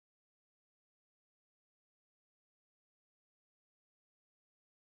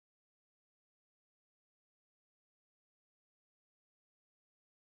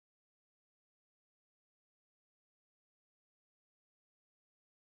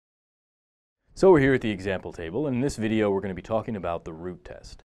So we're here at the example table, and in this video we're going to be talking about the root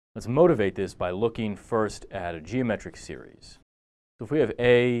test. Let's motivate this by looking first at a geometric series. So if we have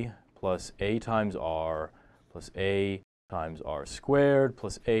a plus a times r plus a times r squared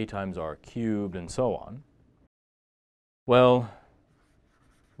plus a times r cubed and so on, well,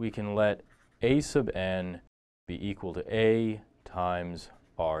 we can let a sub n be equal to a times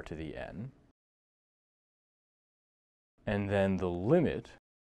r to the n, and then the limit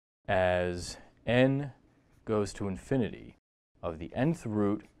as n goes to infinity of the nth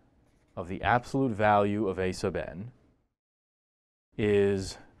root of the absolute value of a sub n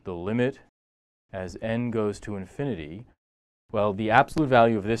is the limit as n goes to infinity. Well, the absolute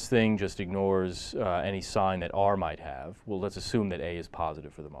value of this thing just ignores any sign that r might have. Well, let's assume that a is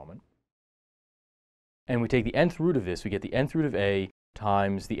positive for the moment. And we take the nth root of this, we get the nth root of a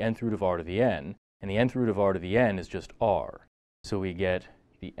times the nth root of r to the n, and the nth root of r to the n is just r. So we get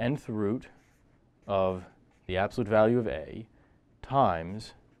the nth root of the absolute value of a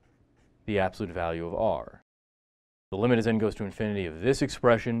times the absolute value of r. The limit as n goes to infinity of this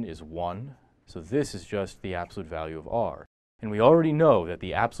expression is 1, so this is just the absolute value of r. And we already know that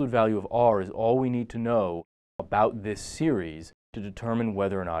the absolute value of r is all we need to know about this series to determine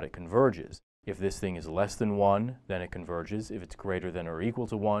whether or not it converges. If this thing is less than 1, then it converges. If it's greater than or equal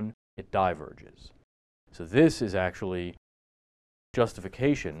to 1, it diverges. So this is actually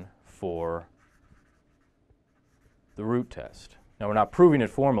justification for the root test. Now, we're not proving it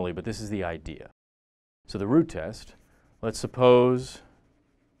formally, but this is the idea. So the root test, let's suppose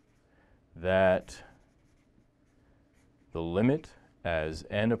that the limit as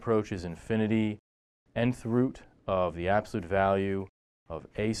n approaches infinity, nth root of the absolute value of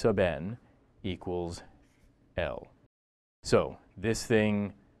a sub n equals L. So this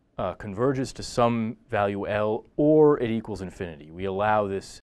thing converges to some value L, or it equals infinity. We allow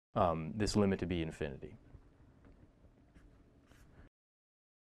this, this limit to be infinity.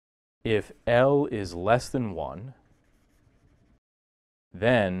 If L is less than 1,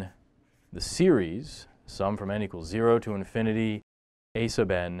 then the series, sum from n equals 0 to infinity, a sub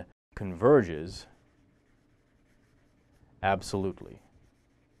n, converges absolutely.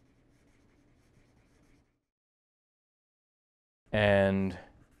 And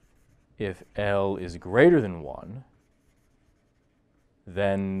if L is greater than 1,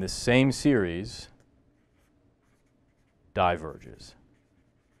 then the same series diverges.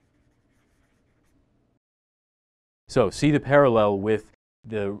 So see the parallel with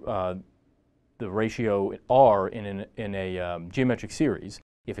the ratio r in a geometric series.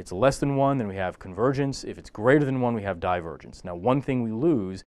 If it's less than 1, then we have convergence. If it's greater than 1, we have divergence. Now, one thing we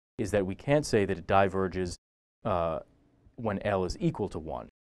lose is that we can't say that it diverges when L is equal to 1.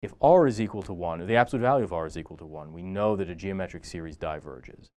 If r is equal to 1, or the absolute value of r is equal to 1, we know that a geometric series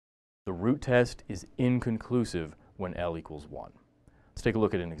diverges. The root test is inconclusive when L equals 1. Let's take a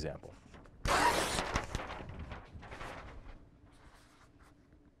look at an example.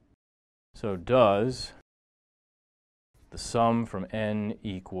 So does the sum from n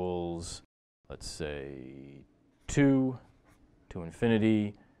equals, let's say, 2 to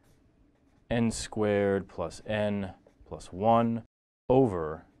infinity, n squared plus n plus 1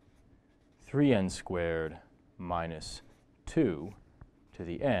 over 3n squared minus 2 to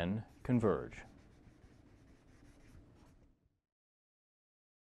the n converge?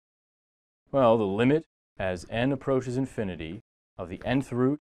 Well, the limit as n approaches infinity of the nth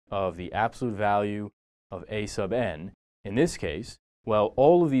root of the absolute value of a sub n, in this case, well,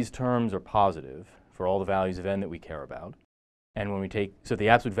 all of these terms are positive for all the values of n that we care about. And when we take, so the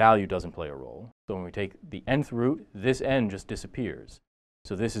absolute value doesn't play a role. So when we take the nth root, this n just disappears.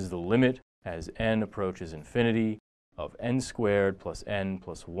 So this is the limit as n approaches infinity of n squared plus n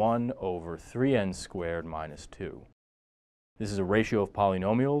plus 1 over 3n squared minus 2. This is a ratio of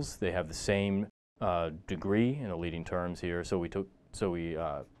polynomials. They have the same degree in the leading terms here. So we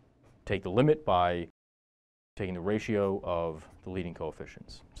take the limit by taking the ratio of the leading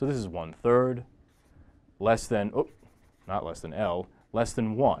coefficients. So this is 1/3 less than, not less than L, less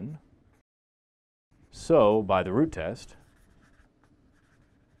than 1. So by the root test,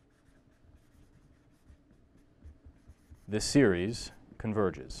 this series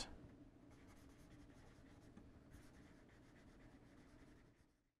converges.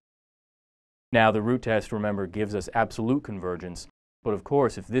 Now the root test, remember, gives us absolute convergence. But of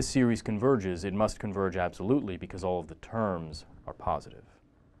course, if this series converges, it must converge absolutely because all of the terms are positive.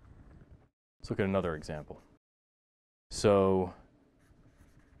 Let's look at another example. So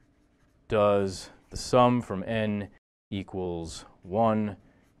does the sum from n equals 1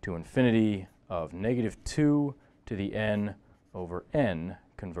 to infinity of -2 to the n over n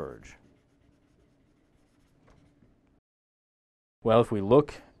converge? Well, if we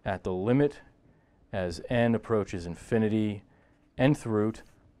look at the limit as n approaches infinity, nth root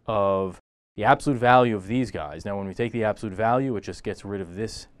of the absolute value of these guys. Now, when we take the absolute value, it just gets rid of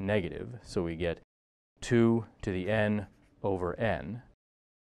this negative. So we get 2 to the n over n.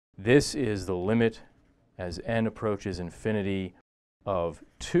 This is the limit as n approaches infinity of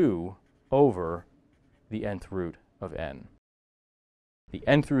 2 over the nth root of n. The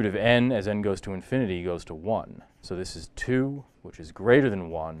nth root of n as n goes to infinity goes to 1. So this is 2, which is greater than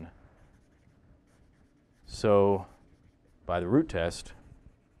 1. So by the root test,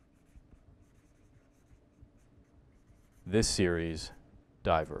 this series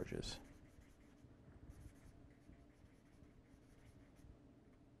diverges.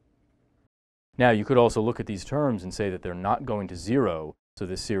 Now, you could also look at these terms and say that they're not going to 0, so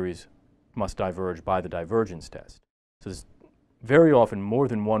this series must diverge by the divergence test. So there's very often more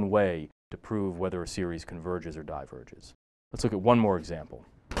than one way to prove whether a series converges or diverges. Let's look at one more example.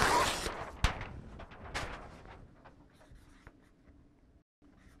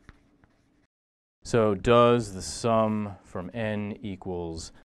 So does the sum from n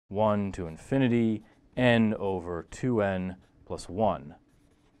equals 1 to infinity, n over 2n plus 1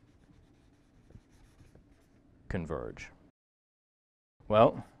 converge?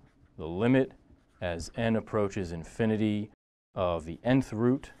 Well, the limit as n approaches infinity of the nth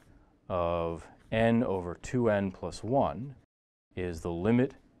root of n over 2n plus 1 is the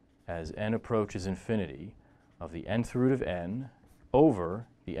limit as n approaches infinity of the nth root of n over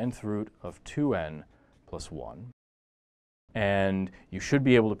the nth root of 2n plus 1. And you should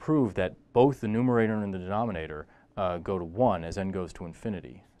be able to prove that both the numerator and the denominator go to 1 as n goes to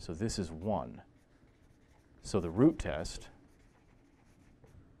infinity. So this is 1. So the root test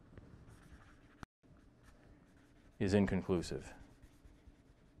is inconclusive.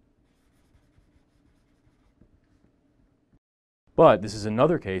 But this is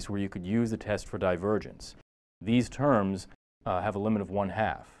another case where you could use the test for divergence. These terms have a limit of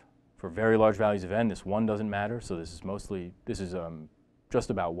 1/2. For very large values of n, this 1 doesn't matter, so this is just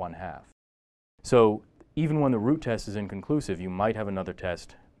about 1/2. So even when the root test is inconclusive, you might have another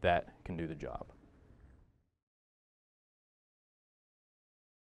test that can do the job.